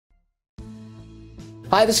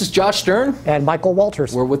Hi, this is Josh Stern. And Michael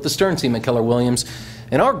Walters. We're with the Stern team at Keller Williams.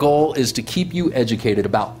 And our goal is to keep you educated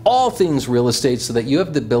about all things real estate so that you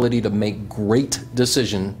have the ability to make great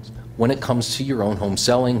decisions when it comes to your own home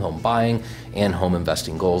selling, home buying, and home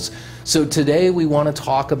investing goals. So today we want to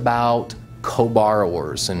talk about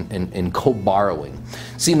co-borrowers and co-borrowing.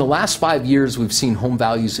 See, in the last 5 years, we've seen home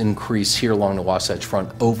values increase here along the Wasatch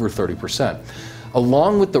Front over 30%.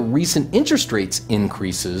 Along with the recent interest rates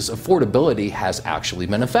increases, affordability has actually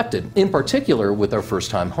been affected, in particular with our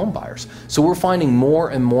first-time home buyers. So we're finding more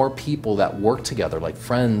and more people that work together, like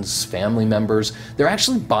friends, family members, they're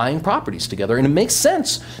actually buying properties together, and it makes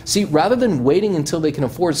sense. See, rather than waiting until they can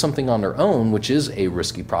afford something on their own, which is a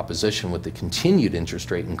risky proposition with the continued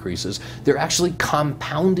interest rate increases, they're actually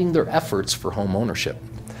compounding their efforts for home ownership.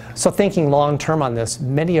 So thinking long-term on this,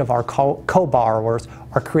 many of our co-borrowers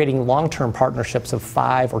are creating long-term partnerships of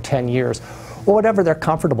 5 or 10 years, or whatever they're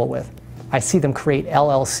comfortable with. I see them create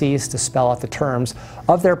LLCs to spell out the terms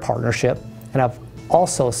of their partnership, and I've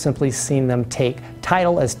also simply seen them take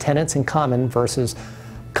title as tenants in common versus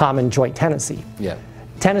common joint tenancy. Yeah.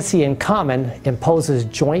 Tenancy in common imposes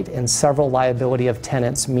joint and several liability of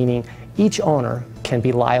tenants, meaning each owner can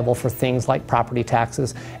be liable for things like property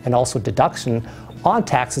taxes and also deduction on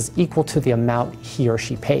taxes equal to the amount he or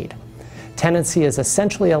she paid. Tenancy is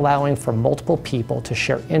essentially allowing for multiple people to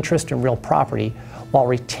share interest in real property while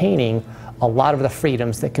retaining a lot of the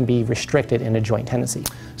freedoms that can be restricted in a joint tenancy.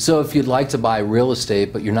 So if you'd like to buy real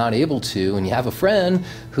estate but you're not able to, and you have a friend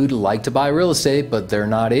who'd like to buy real estate but they're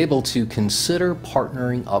not able to, consider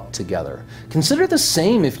partnering up together. Consider the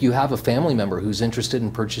same if you have a family member who's interested in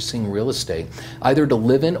purchasing real estate, either to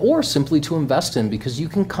live in or simply to invest in, because you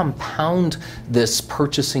can compound this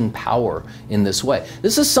purchasing power in this way.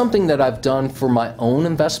 This is something that I've done for my own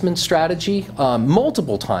investment strategy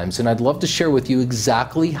multiple times, and I'd love to share with you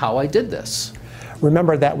exactly how I did this.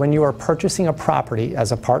 Remember that when you are purchasing a property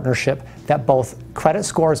as a partnership, that both credit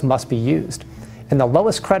scores must be used. And the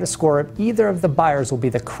lowest credit score of either of the buyers will be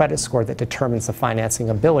the credit score that determines the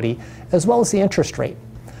financing ability, as well as the interest rate.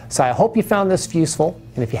 So I hope you found this useful,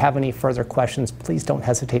 and if you have any further questions, please don't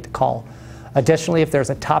hesitate to call. Additionally, if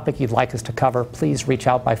there's a topic you'd like us to cover, please reach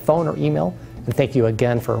out by phone or email. And thank you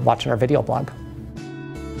again for watching our video blog.